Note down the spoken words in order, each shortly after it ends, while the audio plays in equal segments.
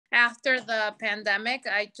after the pandemic,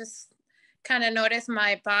 I just kind of noticed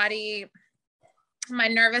my body, my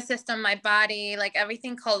nervous system, my body, like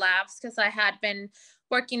everything collapsed because I had been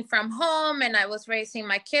working from home and I was raising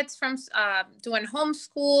my kids from doing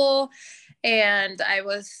homeschool, and I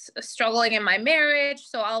was struggling in my marriage.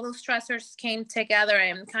 So all those stressors came together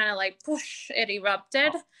and kind of like push, it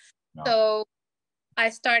erupted. No. So I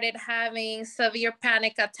started having severe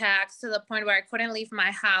panic attacks to the point where I couldn't leave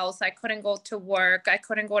my house. I couldn't go to work. I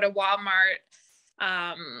couldn't go to Walmart.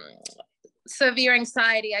 Severe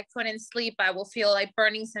anxiety. I couldn't sleep. I will feel like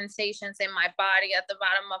burning sensations in my body at the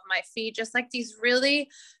bottom of my feet, just like these really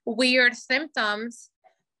weird symptoms.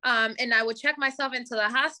 And I would check myself into the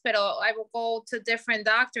hospital. I would go to different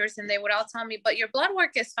doctors and they would all tell me, but your blood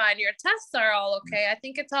work is fine. Your tests are all okay. I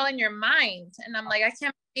think it's all in your mind. And I'm like, I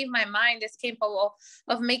can't believe my mind is capable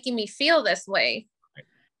of making me feel this way.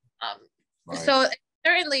 So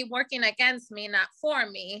certainly working against me, not for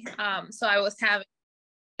me. So I was having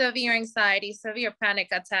severe anxiety, severe panic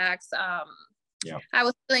attacks. I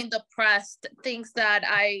was feeling depressed, things that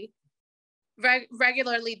I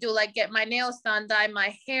regularly do, like get my nails done, dye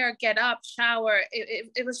my hair, get up, shower.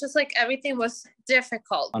 It was just like everything was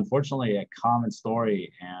difficult. Unfortunately, a common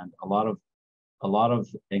story, and a lot of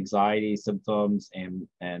anxiety symptoms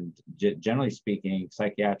and generally speaking,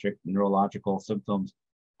 psychiatric neurological symptoms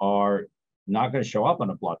are not going to show up on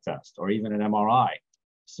a blood test or even an MRI.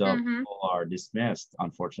 So people are dismissed,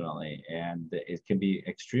 unfortunately, and it can be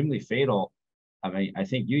extremely fatal. I mean, I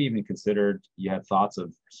think you even considered, you had thoughts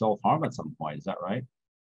of self-harm at some point. Is that right?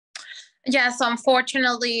 Yes,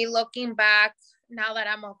 unfortunately, looking back, now that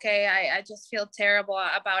I'm okay, I just feel terrible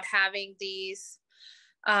about having these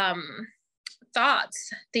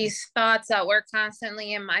thoughts that were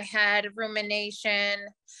constantly in my head, rumination.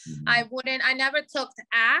 I never took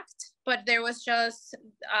ACT, but there was just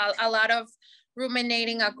a lot of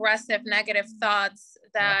ruminating, aggressive, negative thoughts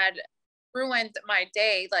that ruined my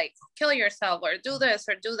day, like kill yourself or do this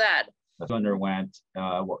or do that. I underwent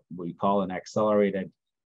what we call an accelerated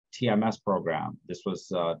TMS program. This was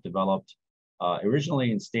developed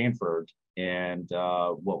originally in Stanford, and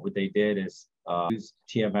what they did is use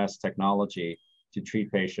TMS technology to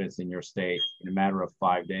treat patients in your state in a matter of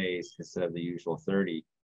 5 days instead of the usual 30.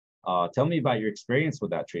 Tell me about your experience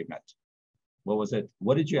with that treatment. What was it?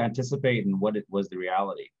 What did you anticipate, and what was the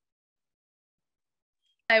reality?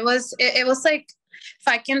 It was like, if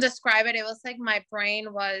I can describe it, it was like my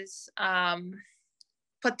brain was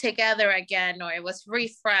put together again, or it was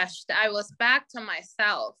refreshed. I was back to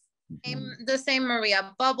myself. The same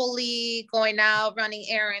Maria, bubbly, going out, running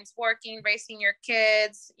errands, working, raising your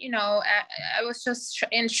kids. You know, I was just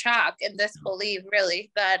in shock and disbelief,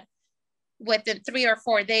 really, that within 3 or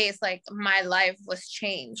 4 days, like my life was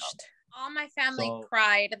changed. All my family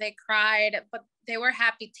cried. They cried, but they were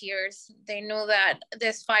happy tears. They knew that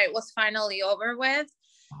this fight was finally over with.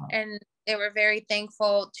 And they were very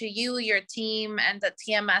thankful to you, your team, and the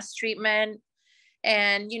TMS treatment.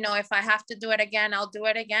 And, you know, if I have to do it again, I'll do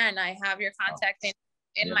it again. I have your contact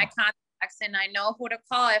in my contacts, and I know who to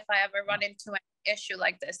call if I ever run into an issue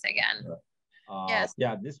like this again. Yes.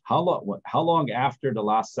 Yeah. How long after the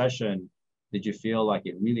last session did you feel like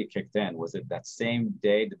it really kicked in? Was it that same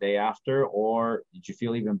day, the day after, or did you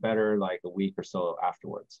feel even better like a week or so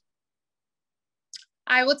afterwards?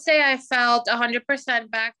 I would say I felt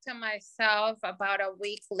 100% back to myself about a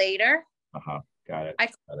week later. Got it. I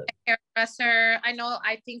called my hairdresser.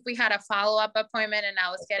 I think we had a follow-up appointment, and I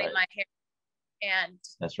was getting my hair. And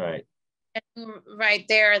that's right. And right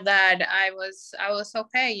there, that I was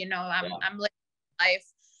okay. You know, I'm living life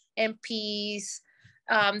in peace.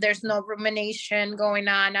 There's no rumination going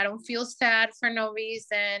on. I don't feel sad for no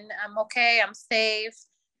reason. I'm okay. I'm safe.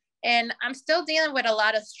 And I'm still dealing with a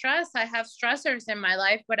lot of stress. I have stressors in my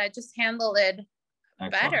life, but I just handle it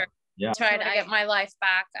better. Try to get my life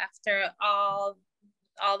back after all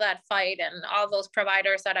that fight and all those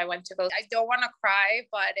providers that I went to. I don't want to cry,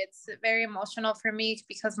 but it's very emotional for me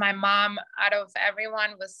because my mom, out of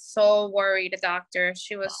everyone, was so worried, a doctor.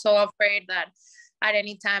 She was so afraid that at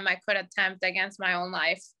any time I could attempt against my own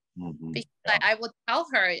life. Because I would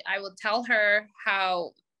tell her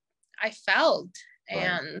how I felt.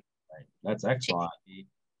 And that's excellent.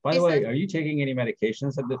 By the way, are you taking any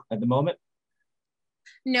medications at the moment?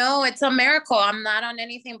 No, it's a miracle. I'm not on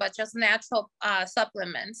anything but just natural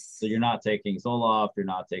supplements. So you're not taking Zoloft, you're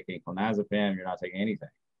not taking clonazepam, you're not taking anything?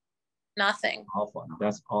 Nothing.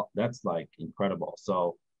 That's like incredible.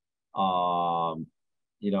 So,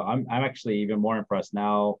 you know, I'm actually even more impressed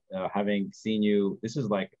now, having seen you. This is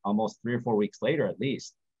like almost 3 or 4 weeks later, at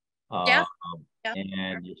least.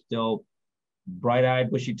 And you're still bright-eyed,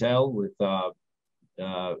 bushy-tailed with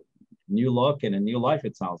new look and a new life,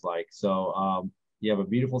 it sounds like. So you have a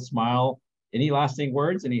beautiful smile. Any lasting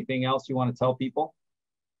words? Anything else you want to tell people?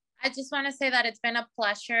 I just want to say that it's been a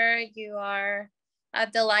pleasure. You are a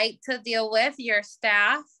delight to deal with. Your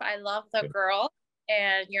staff, I love the girl,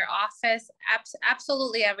 and your office,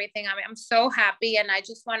 absolutely everything. I mean, I'm so happy, and I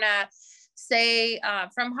just want to say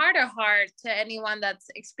from heart to heart to anyone that's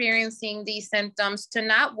experiencing these symptoms to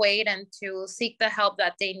not wait and to seek the help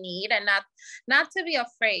that they need, and not to be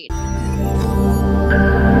afraid.